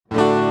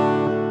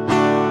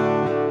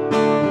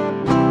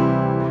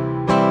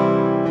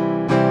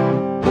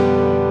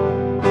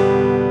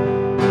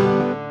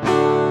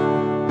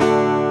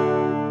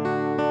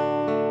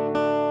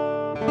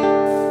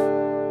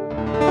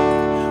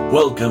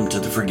Welcome to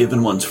the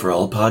Forgiven Ones for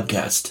All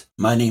podcast.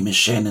 My name is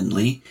Shannon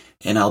Lee,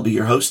 and I'll be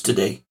your host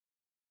today.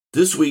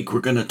 This week, we're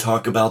going to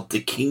talk about the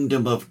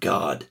kingdom of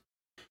God.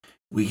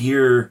 We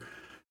hear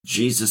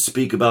Jesus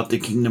speak about the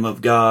kingdom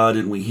of God,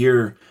 and we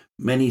hear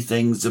many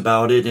things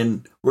about it,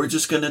 and we're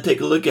just going to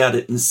take a look at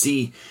it and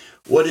see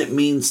what it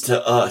means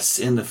to us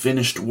in the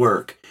finished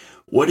work,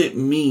 what it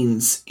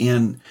means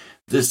in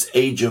this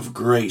age of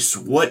grace.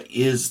 What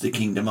is the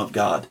kingdom of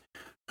God?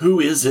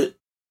 Who is it,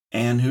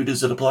 and who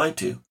does it apply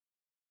to?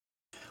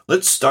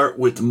 Let's start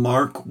with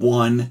Mark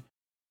 1,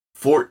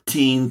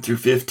 14 through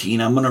 15.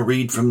 I'm going to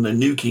read from the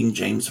New King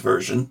James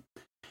Version.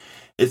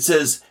 It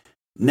says,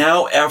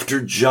 "Now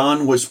after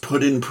John was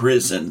put in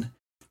prison,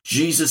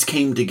 Jesus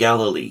came to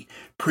Galilee,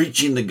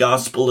 preaching the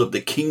gospel of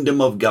the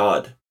kingdom of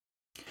God,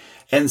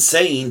 and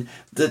saying,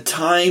 'The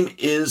time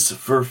is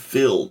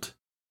fulfilled,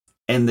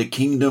 and the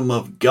kingdom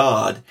of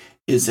God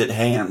is at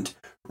hand.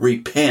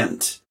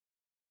 Repent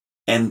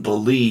and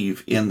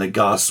believe in the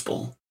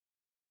gospel.'"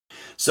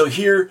 So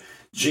here,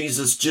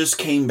 Jesus just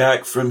came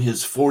back from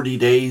his 40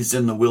 days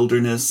in the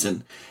wilderness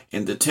and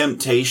the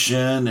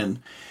temptation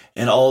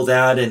and all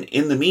that. And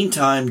in the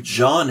meantime,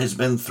 John has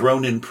been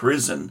thrown in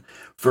prison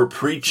for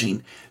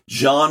preaching.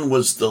 John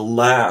was the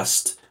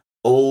last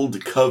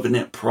old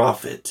covenant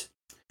prophet.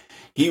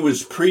 He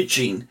was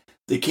preaching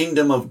the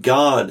kingdom of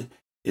God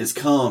is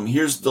come.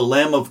 Here's the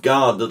Lamb of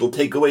God that'll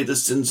take away the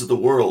sins of the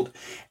world.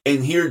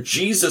 And here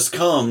Jesus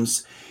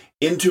comes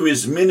into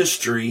his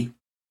ministry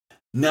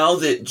now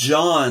that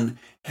John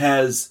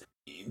has,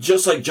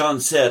 just like John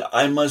said,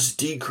 I must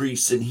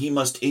decrease and he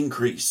must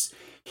increase.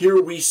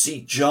 Here we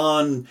see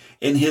John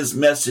in his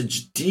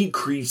message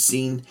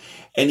decreasing,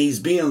 and he's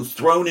being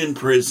thrown in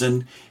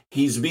prison.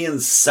 He's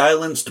being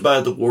silenced by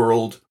the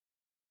world.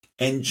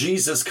 And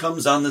Jesus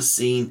comes on the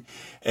scene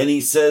and he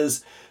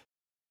says,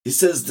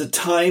 the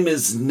time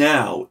is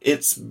now.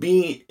 It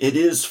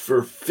is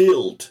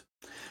fulfilled.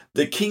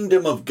 The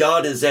kingdom of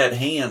God is at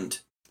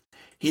hand.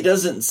 He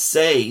doesn't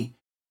say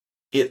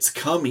it's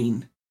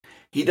coming.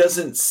 He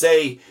doesn't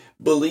say,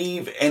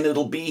 believe and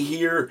it'll be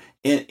here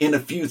in a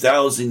few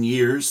thousand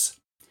years.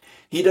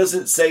 He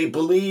doesn't say,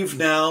 believe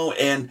now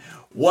and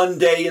one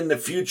day in the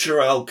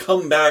future I'll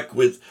come back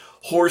with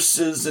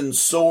horses and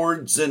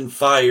swords and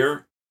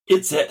fire.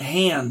 It's at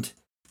hand.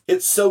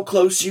 It's so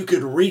close you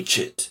could reach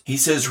it. He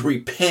says,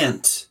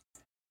 repent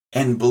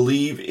and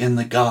believe in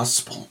the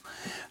gospel.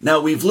 Now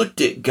we've looked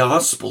at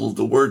gospel,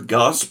 the word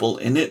gospel,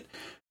 and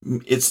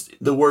it's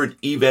the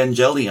word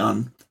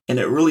evangelion. And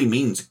it really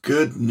means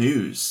good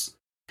news.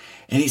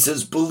 And he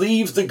says,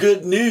 believe the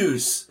good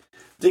news.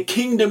 The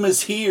kingdom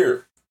is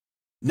here.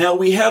 Now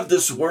we have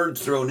this word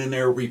thrown in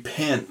there,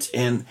 repent.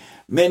 And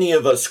many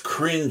of us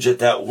cringe at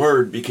that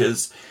word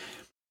because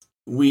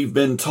we've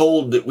been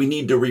told that we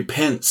need to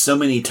repent so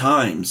many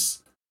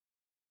times.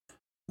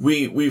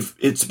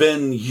 It's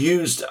been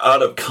used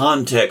out of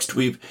context.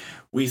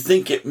 We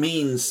think it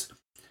means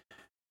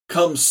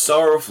come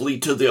sorrowfully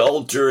to the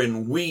altar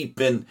and weep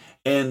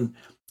and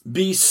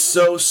be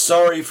so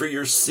sorry for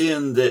your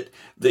sin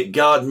that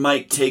God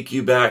might take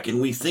you back.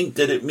 And we think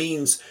that it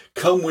means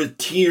come with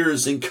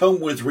tears and come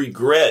with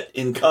regret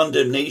and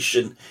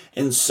condemnation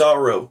and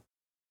sorrow.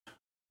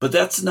 But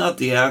that's not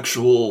the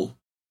actual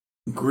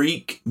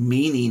Greek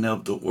meaning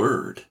of the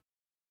word.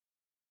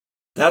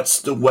 That's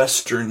the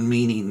Western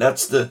meaning.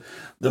 That's the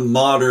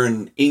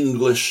modern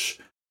English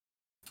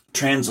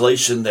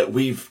translation that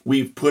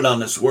we've put on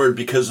this word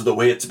because of the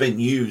way it's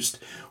been used.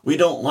 We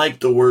don't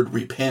like the word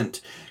repent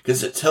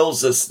because it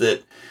tells us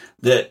that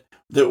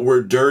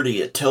we're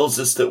dirty. It tells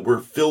us that we're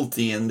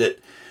filthy and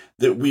that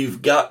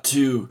we've got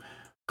to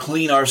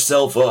clean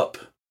ourselves up.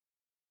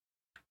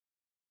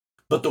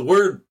 But the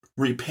word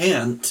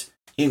repent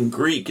in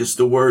Greek is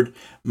the word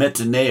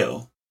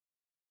metaneo.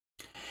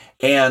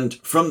 And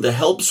from the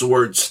Helps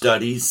Word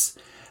Studies,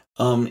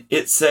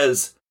 it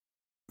says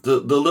the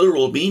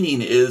literal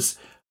meaning is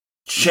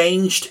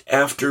changed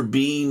after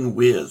being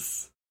with.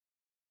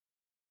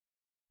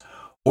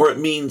 Or it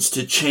means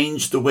to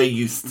change the way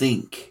you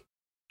think.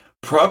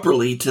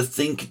 Properly, to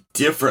think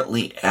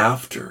differently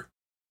after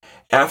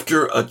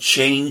a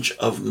change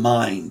of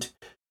mind.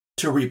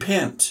 To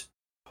repent.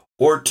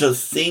 Or to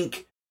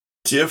think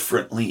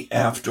differently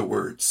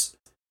afterwards.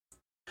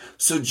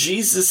 So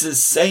Jesus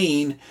is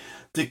saying,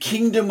 the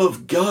kingdom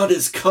of God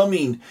is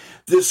coming.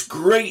 This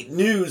great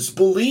news,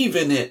 believe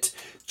in it.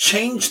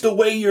 Change the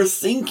way you're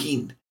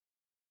thinking.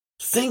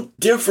 Think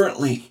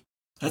differently.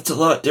 That's a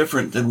lot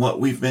different than what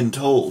we've been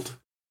told.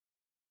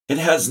 It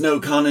has no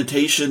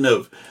connotation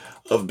of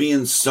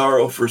being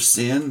sorrow for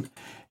sin.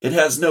 It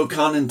has no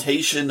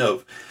connotation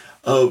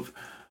of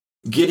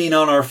getting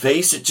on our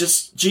face.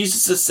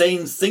 Jesus is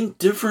saying, think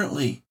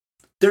differently.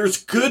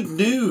 There's good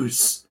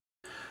news.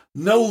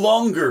 No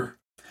longer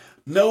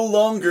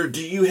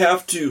do you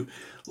have to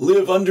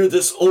live under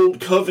this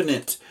old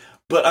covenant,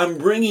 but I'm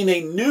bringing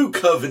a new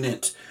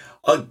covenant,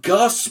 a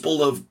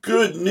gospel of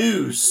good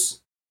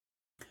news.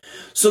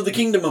 So the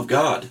kingdom of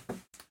God,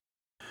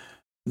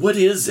 what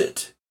is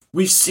it?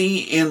 We see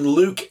in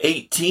Luke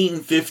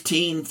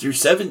 18:15 through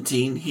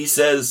 17, he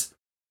says,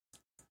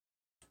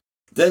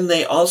 "Then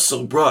they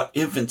also brought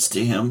infants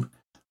to him,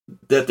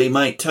 that they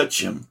might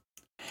touch him.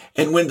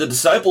 And when the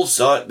disciples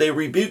saw it, they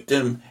rebuked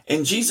him.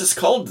 And Jesus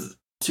called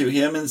to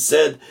him and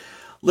said,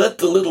 'Let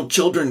the little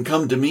children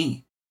come to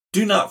me.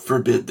 Do not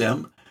forbid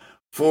them,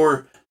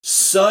 for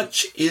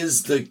such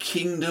is the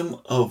kingdom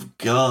of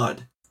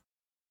God.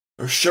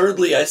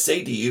 Assuredly I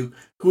say to you,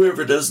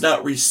 whoever does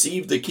not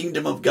receive the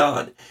kingdom of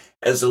God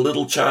as a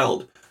little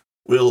child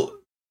will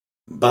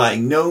by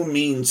no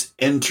means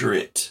enter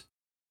it.'"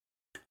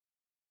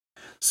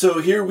 So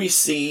here we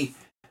see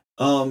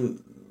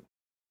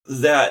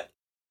that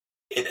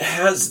it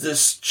has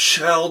this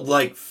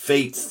childlike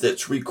faith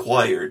that's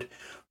required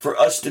for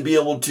us to be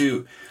able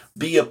to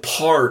be a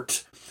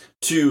part,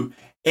 to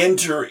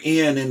enter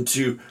in and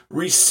to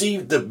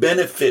receive the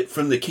benefit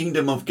from the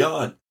kingdom of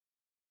God.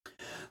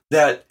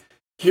 That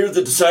here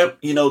the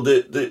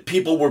the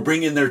people were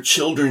bringing their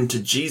children to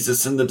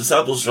Jesus, and the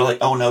disciples are like,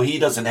 "Oh no, he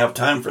doesn't have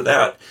time for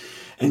that."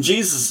 And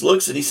Jesus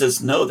looks and he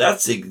says, "No,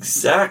 that's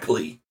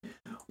exactly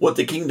what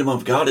the kingdom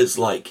of God is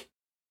like.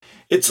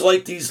 It's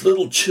like these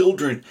little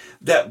children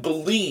that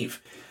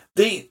believe.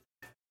 They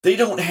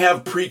don't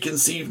have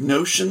preconceived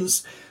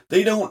notions.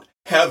 They don't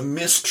have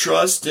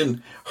mistrust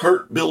and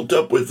hurt built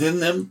up within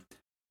them.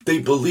 They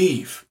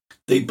believe.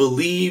 They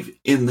believe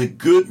in the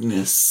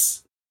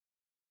goodness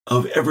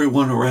of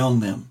everyone around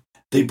them.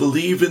 They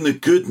believe in the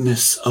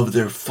goodness of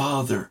their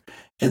father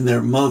and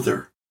their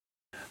mother.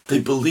 They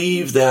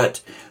believe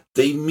that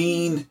they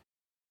mean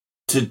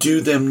to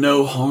do them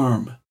no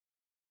harm.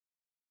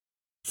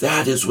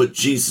 That is what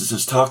Jesus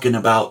is talking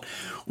about.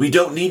 We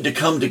don't need to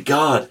come to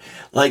God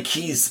like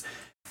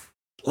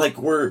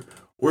we're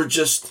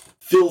just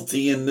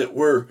filthy and that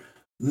we're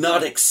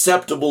not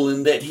acceptable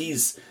and that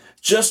he's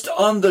just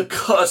on the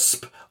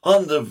cusp,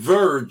 on the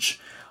verge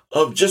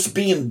of just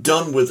being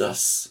done with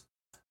us.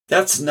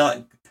 That's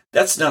not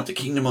the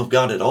kingdom of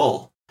God at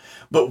all.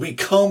 But we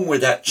come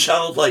with that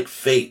childlike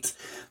faith,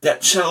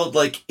 that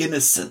childlike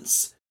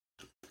innocence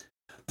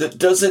that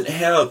doesn't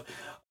have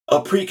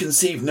a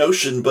preconceived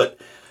notion, but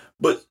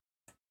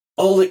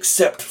all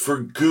except for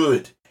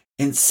good,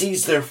 and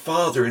sees their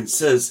Father and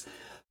says,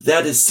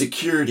 that is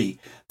security,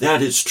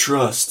 that is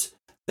trust,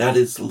 that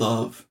is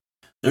love.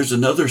 There's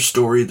another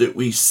story that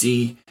we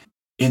see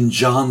in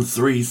John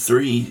 3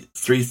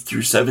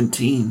 through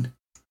 17.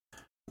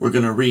 We're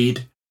going to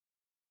read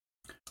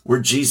where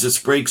Jesus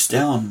breaks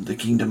down the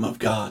kingdom of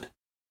God.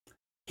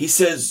 He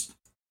says,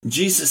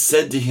 Jesus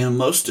said to him,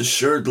 "Most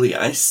assuredly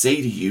I say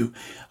to you,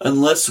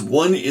 unless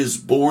one is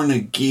born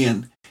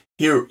again,"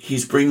 here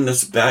he's bringing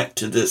us back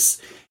to this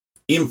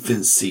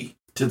infancy,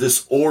 to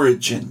this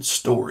origin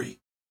story.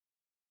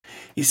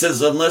 He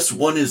says, "Unless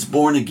one is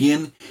born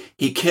again,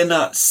 he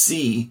cannot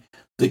see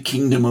the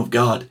kingdom of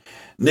God."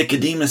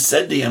 Nicodemus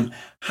said to him,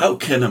 "How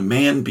can a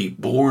man be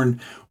born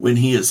when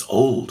he is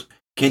old?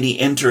 Can he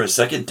enter a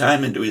second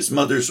time into his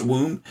mother's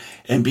womb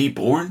and be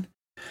born?"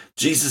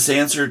 Jesus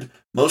answered,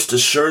 "Most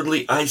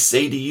assuredly I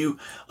say to you,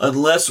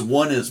 unless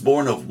one is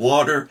born of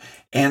water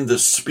and the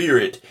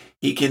Spirit,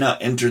 he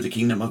cannot enter the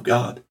kingdom of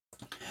God.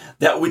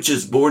 That which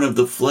is born of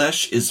the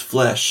flesh is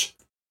flesh,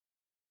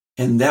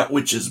 and that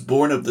which is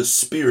born of the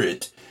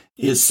Spirit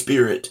is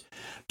spirit.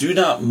 Do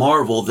not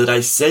marvel that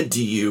I said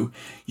to you,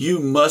 you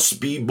must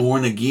be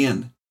born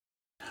again.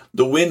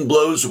 The wind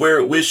blows where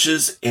it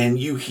wishes, and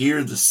you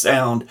hear the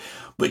sound,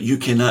 but you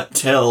cannot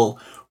tell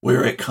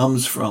where it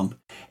comes from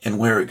and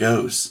where it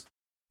goes.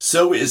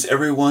 So is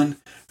everyone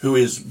who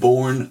is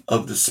born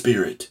of the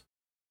Spirit."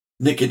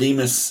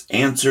 Nicodemus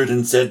answered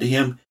and said to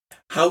him,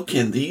 "How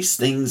can these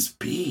things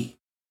be?"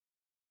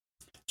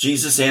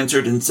 Jesus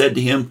answered and said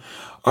to him,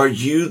 "Are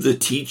you the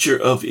teacher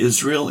of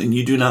Israel, and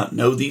you do not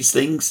know these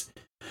things?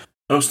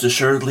 Most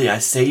assuredly I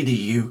say to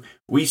you,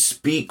 we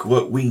speak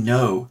what we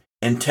know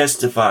and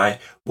testify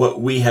what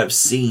we have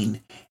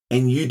seen,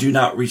 and you do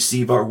not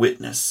receive our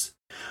witness.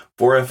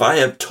 For if I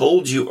have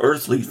told you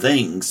earthly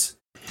things,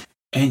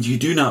 and you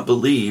do not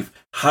believe,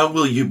 how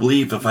will you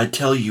believe if I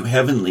tell you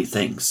heavenly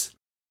things?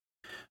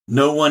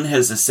 No one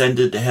has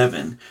ascended to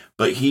heaven,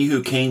 but he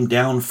who came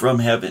down from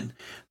heaven,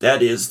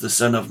 that is the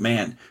Son of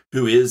Man,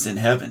 who is in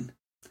heaven.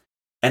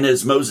 And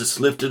as Moses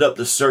lifted up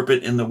the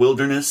serpent in the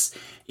wilderness,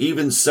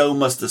 even so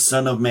must the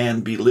Son of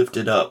Man be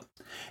lifted up.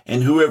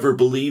 And whoever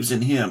believes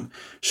in him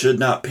should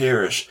not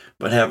perish,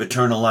 but have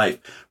eternal life.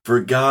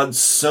 For God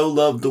so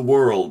loved the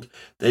world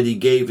that he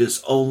gave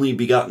his only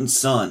begotten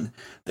Son,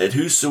 that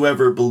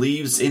whosoever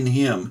believes in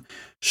him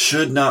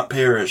should not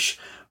perish,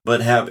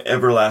 but have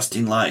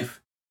everlasting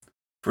life.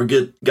 For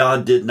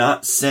God did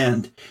not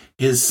send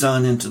his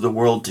Son into the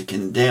world to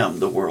condemn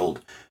the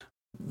world,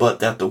 but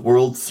that the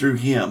world through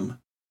him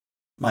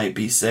might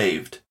be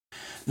saved.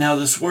 Now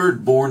this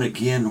word born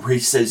again, where he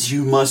says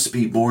you must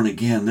be born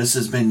again, this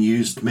has been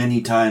used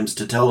many times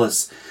to tell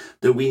us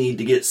that we need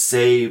to get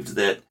saved,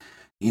 that,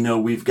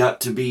 we've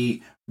got to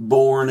be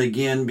born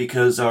again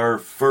because our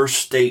first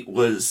state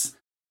was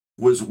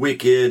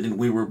wicked and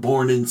we were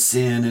born in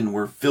sin and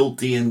we're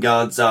filthy in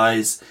God's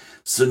eyes.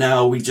 So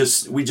now we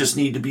just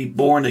need to be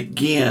born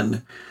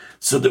again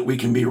so that we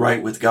can be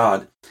right with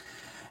God.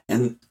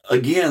 And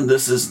again,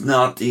 this is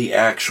not the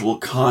actual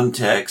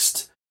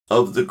context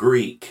of the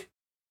Greek.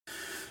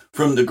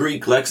 From the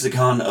Greek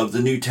lexicon of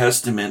the New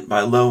Testament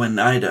by Lowe and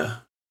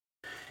Nida,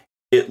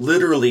 it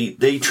literally,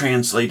 they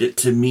translate it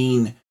to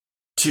mean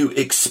to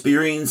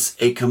experience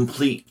a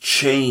complete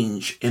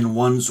change in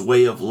one's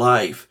way of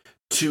life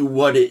to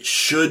what it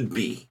should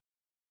be,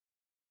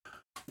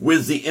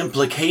 with the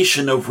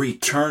implication of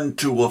return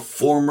to a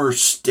former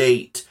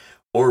state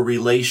or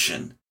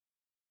relation.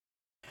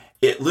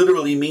 It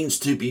literally means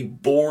to be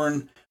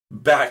born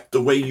back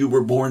the way you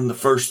were born the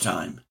first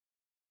time.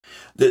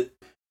 That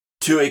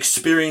to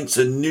experience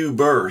a new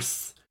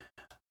birth,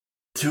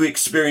 to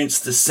experience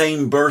the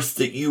same birth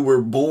that you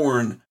were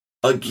born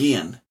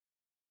again.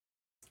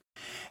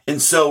 And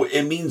so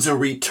it means a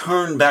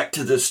return back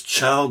to this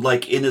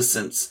childlike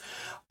innocence,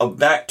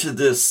 back to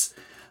this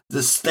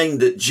thing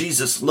that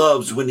Jesus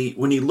loves when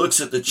he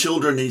looks at the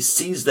children and he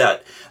sees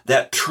that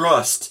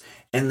trust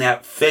and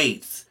that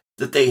faith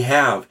that they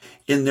have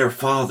in their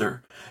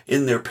father,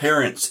 in their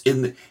parents,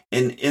 in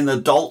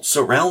adults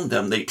around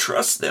them. They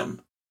trust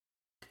them.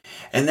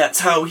 And that's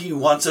how he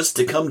wants us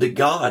to come to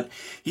God.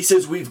 He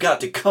says we've got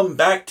to come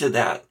back to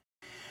that.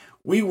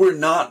 We were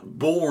not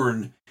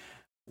born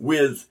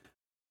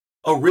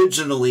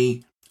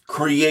originally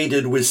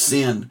created with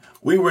sin.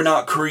 We were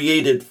not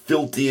created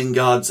filthy in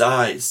God's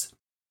eyes.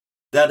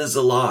 That is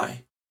a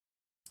lie.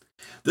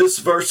 This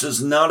verse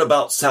is not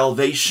about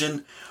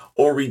salvation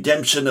or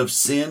redemption of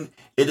sin.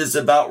 It is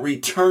about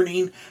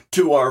returning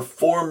to our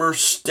former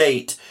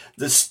state,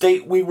 the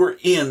state we were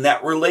in,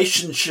 that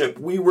relationship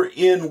we were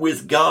in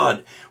with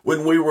God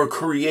when we were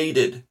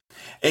created.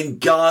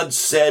 And God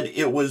said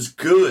it was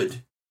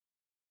good.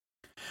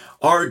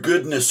 Our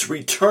goodness,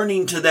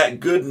 returning to that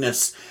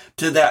goodness,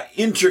 to that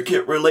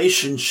intricate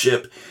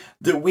relationship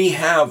that we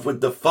have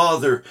with the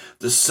Father,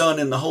 the Son,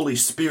 and the Holy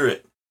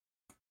Spirit.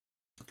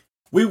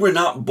 We were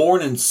not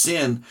born in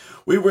sin.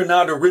 We were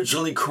not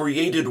originally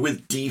created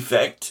with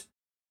defect.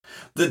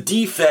 The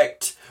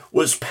defect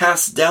was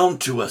passed down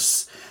to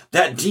us.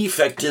 That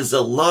defect is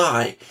a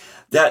lie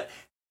that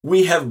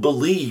we have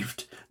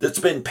believed, that's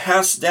been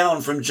passed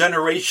down from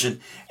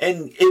generation.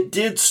 And it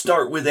did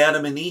start with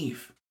Adam and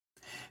Eve.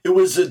 It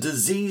was a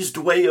diseased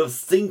way of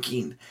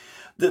thinking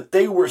that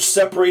they were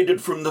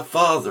separated from the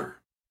Father.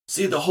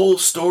 See, the whole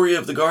story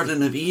of the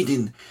Garden of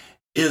Eden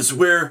is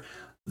where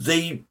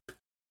they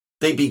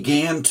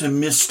began to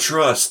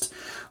mistrust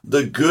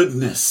the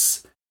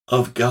goodness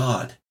of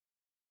God.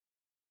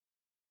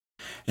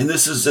 And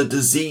this is a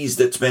disease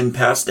that's been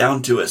passed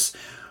down to us.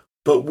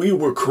 But we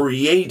were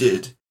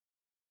created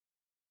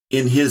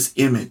in His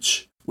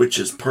image, which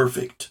is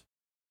perfect.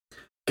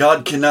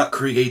 God cannot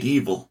create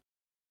evil,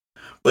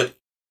 but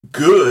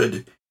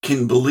good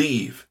can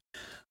believe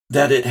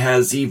that it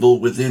has evil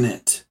within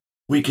it.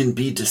 We can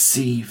be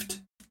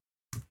deceived.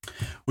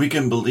 We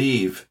can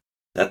believe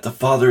that the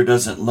Father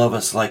doesn't love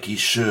us like He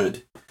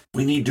should.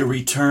 We need to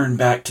return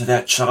back to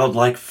that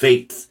childlike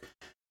faith,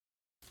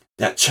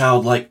 that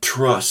childlike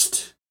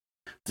trust.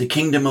 The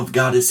kingdom of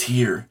God is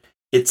here.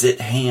 It's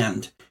at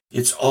hand.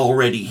 It's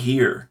already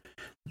here.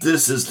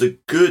 This is the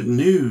good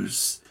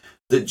news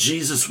that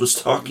Jesus was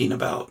talking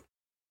about.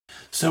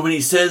 So when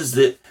He says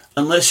that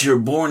unless you're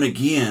born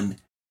again,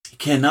 you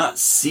cannot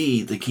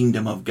see the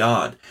kingdom of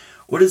God,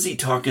 what is He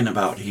talking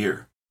about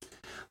here?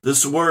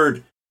 This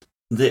word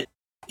that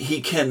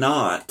He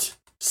cannot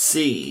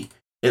see,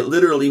 it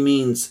literally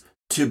means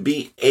to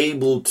be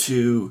able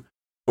to,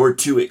 or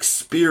to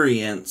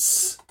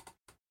experience.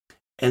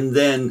 And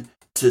then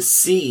to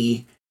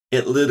see,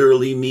 it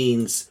literally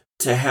means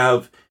to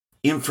have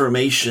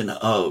information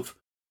of,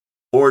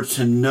 or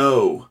to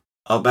know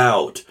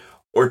about,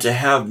 or to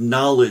have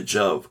knowledge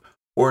of,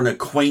 or an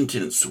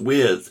acquaintance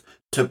with,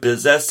 to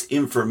possess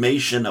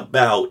information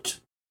about.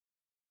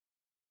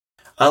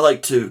 I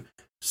like to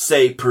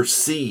say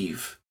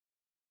perceive,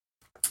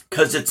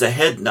 because it's a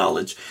head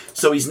knowledge.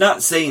 So He's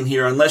not saying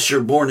here, unless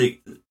you're born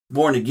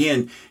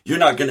again, you're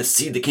not going to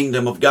see the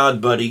kingdom of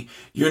God, buddy.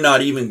 You're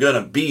not even going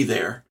to be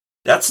there.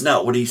 That's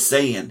not what He's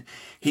saying.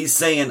 He's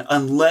saying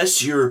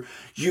unless you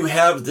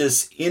have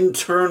this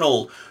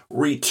internal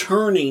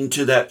returning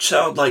to that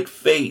childlike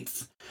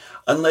faith,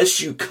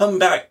 unless you come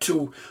back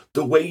to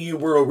the way you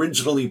were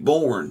originally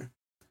born,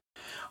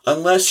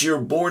 unless you're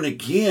born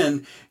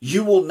again,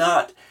 you will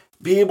not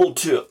be able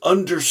to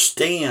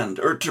understand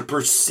or to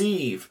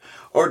perceive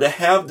or to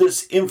have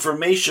this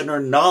information or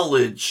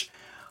knowledge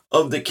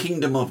of the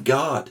kingdom of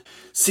God.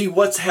 See,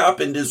 what's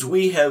happened is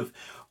we have,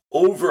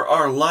 over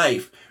our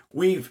life,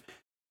 we've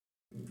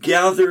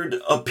gathered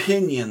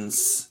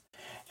opinions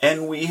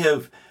and we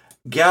have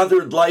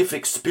gathered life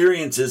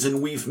experiences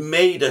and we've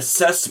made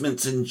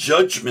assessments and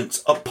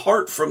judgments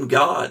apart from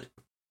God.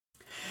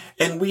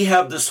 And we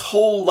have this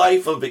whole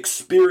life of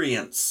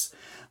experience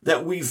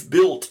that we've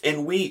built,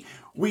 and we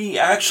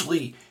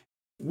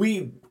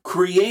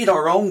create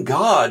our own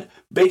God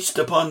based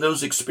upon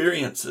those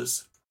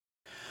experiences.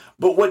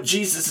 But what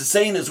Jesus is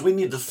saying is we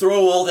need to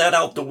throw all that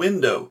out the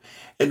window,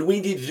 and we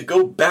need to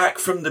go back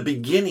from the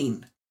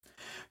beginning.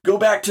 Go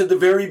back to the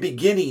very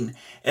beginning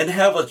and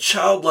have a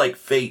childlike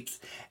faith,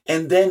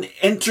 and then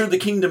enter the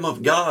kingdom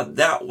of God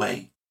that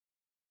way.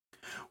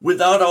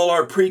 Without all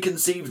our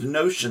preconceived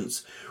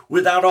notions,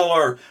 without all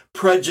our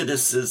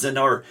prejudices and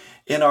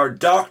our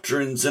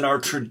doctrines and our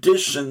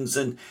traditions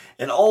and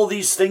all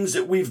these things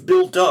that we've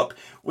built up,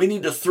 we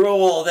need to throw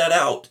all that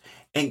out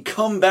and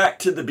come back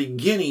to the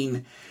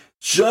beginning,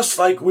 just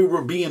like we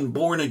were being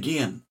born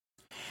again,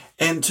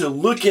 and to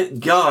look at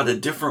God a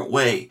different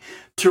way,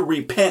 to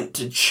repent,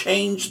 to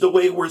change the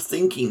way we're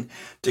thinking,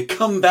 to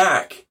come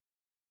back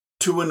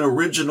to an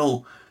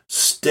original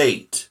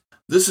state.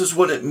 This is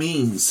what it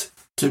means,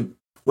 to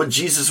what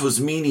Jesus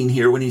was meaning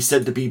here when he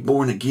said to be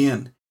born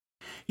again.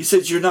 He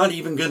says you're not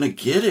even going to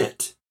get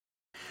it.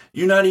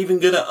 You're not even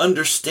going to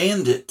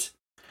understand it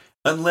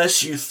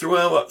unless you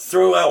throw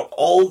out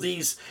all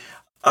these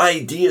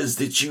ideas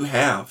that you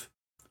have.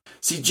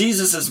 See,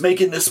 Jesus is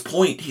making this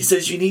point. He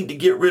says you need to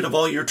get rid of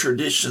all your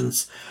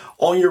traditions,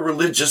 all your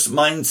religious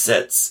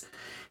mindsets.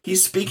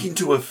 He's speaking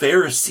to a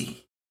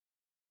Pharisee.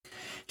 He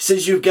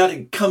says you've got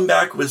to come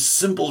back with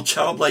simple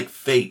childlike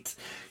faith.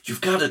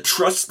 You've got to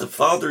trust the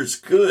Father's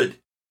good.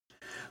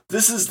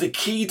 This is the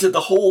key to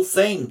the whole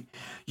thing.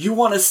 You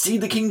want to see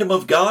the kingdom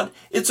of God?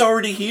 It's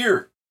already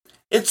here.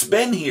 It's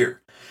been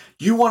here.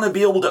 You want to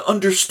be able to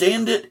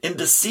understand it and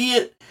to see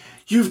it?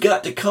 You've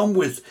got to come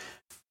with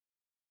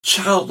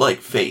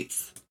childlike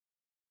faith.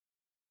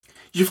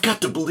 You've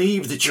got to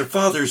believe that your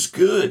Father's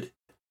good.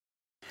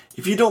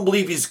 If you don't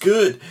believe He's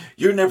good,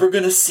 you're never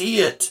going to see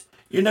it.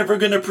 You're never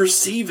going to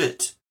perceive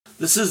it.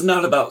 This is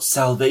not about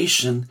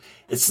salvation.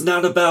 It's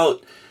not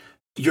about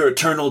your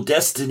eternal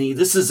destiny.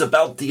 This is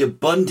about the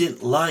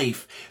abundant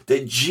life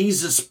that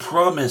Jesus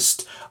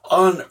promised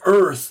on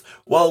earth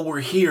while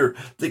we're here.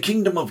 The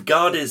kingdom of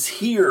God is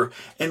here,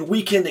 and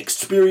we can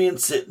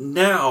experience it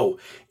now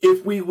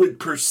if we would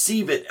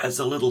perceive it as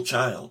a little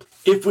child.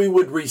 If we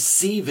would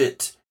receive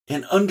it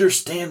and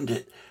understand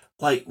it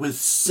like with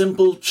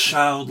simple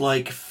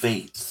childlike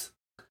faith.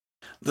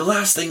 The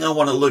last thing I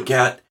want to look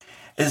at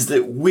is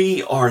that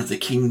we are the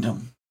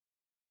kingdom.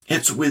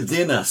 It's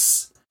within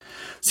us.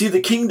 See,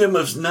 the kingdom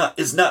is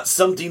not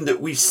something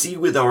that we see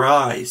with our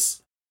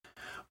eyes,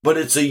 but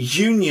it's a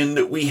union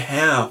that we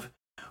have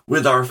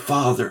with our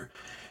Father,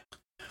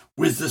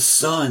 with the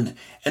Son,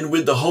 and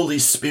with the Holy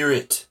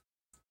Spirit.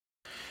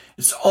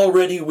 It's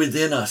already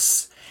within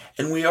us,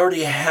 and we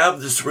already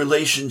have this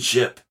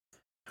relationship,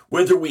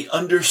 whether we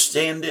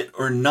understand it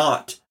or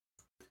not.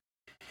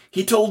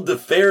 He told the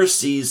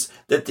Pharisees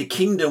that the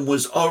kingdom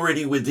was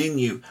already within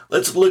you.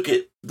 Let's look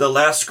at the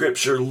last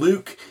scripture,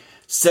 Luke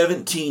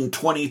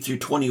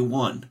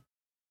 17:20-21.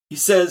 He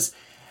says,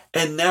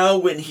 "And now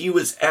when he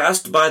was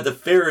asked by the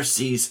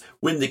Pharisees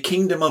when the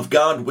kingdom of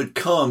God would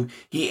come,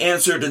 he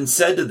answered and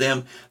said to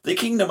them, the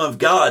kingdom of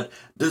God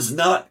does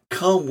not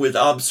come with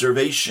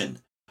observation,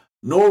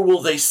 nor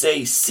will they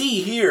say,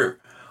 see here,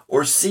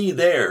 or see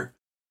there.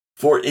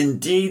 For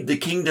indeed the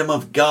kingdom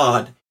of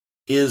God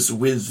is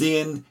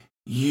within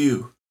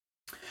you."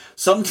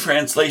 Some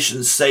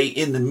translations say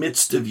in the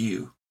midst of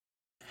you,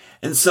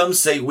 and some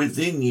say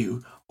within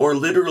you, or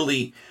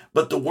literally,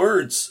 but the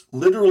words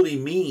literally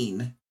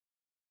mean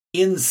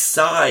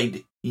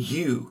inside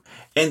you,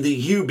 and the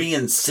you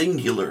being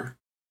singular.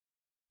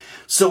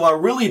 So I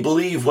really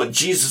believe what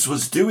Jesus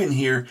was doing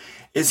here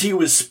is he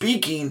was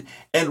speaking,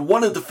 and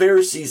one of the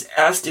Pharisees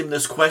asked him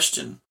this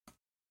question.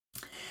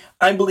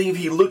 I believe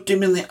he looked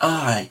him in the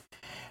eye,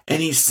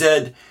 and he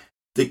said,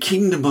 the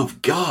kingdom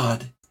of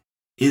God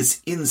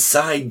is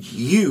inside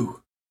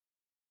you.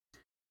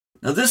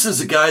 Now this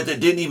is a guy that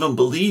didn't even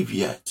believe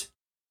yet.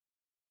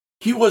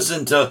 He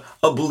wasn't a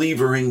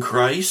believer in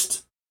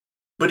Christ,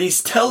 but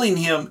he's telling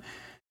him,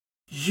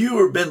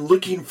 you have been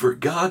looking for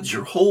God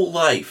your whole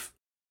life.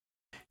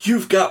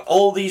 You've got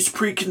all these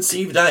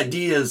preconceived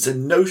ideas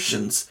and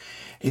notions,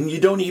 and you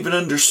don't even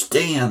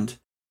understand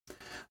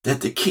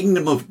that the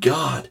kingdom of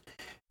God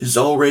is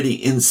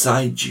already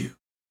inside you.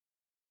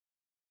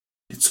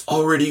 It's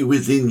already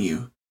within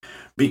you,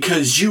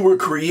 because you were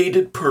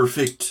created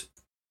perfect.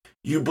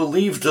 You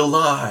believed a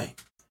lie.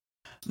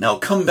 Now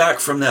come back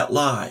from that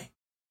lie.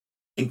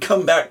 And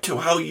come back to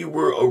how you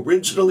were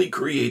originally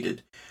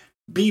created.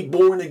 Be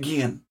born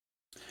again.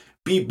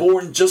 Be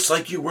born just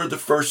like you were the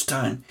first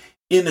time.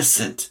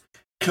 Innocent,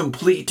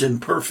 complete,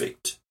 and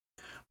perfect.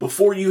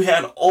 Before you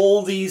had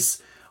all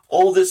this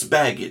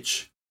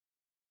baggage.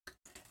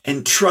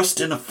 And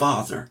trust in a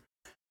Father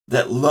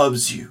that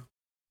loves you.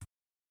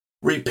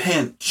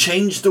 Repent.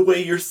 Change the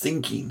way you're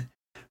thinking.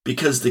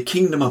 Because the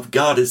kingdom of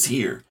God is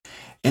here.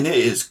 And it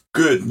is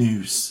good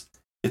news.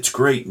 It's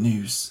great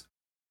news.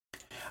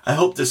 I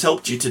hope this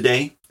helped you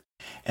today,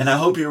 and I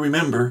hope you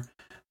remember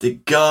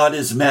that God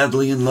is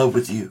madly in love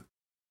with you.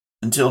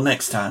 Until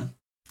next time.